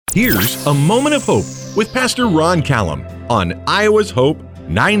Here's a moment of hope with Pastor Ron Callum on Iowa's Hope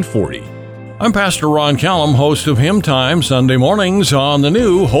 940. I'm Pastor Ron Callum, host of Hymn Time Sunday mornings on the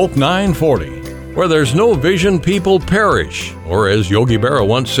new Hope 940. Where there's no vision, people perish. Or as Yogi Berra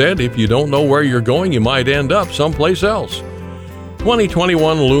once said, if you don't know where you're going, you might end up someplace else.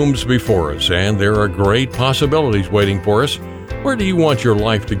 2021 looms before us, and there are great possibilities waiting for us. Where do you want your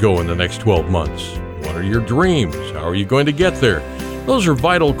life to go in the next 12 months? What are your dreams? How are you going to get there? Those are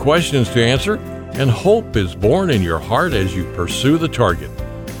vital questions to answer, and hope is born in your heart as you pursue the target.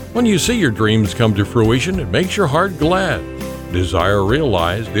 When you see your dreams come to fruition, it makes your heart glad. Desire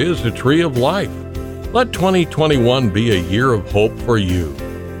realized is the tree of life. Let 2021 be a year of hope for you.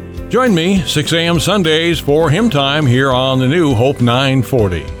 Join me 6 a.m. Sundays for Hymn Time here on the new Hope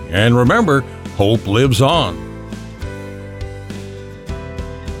 940. And remember, hope lives on.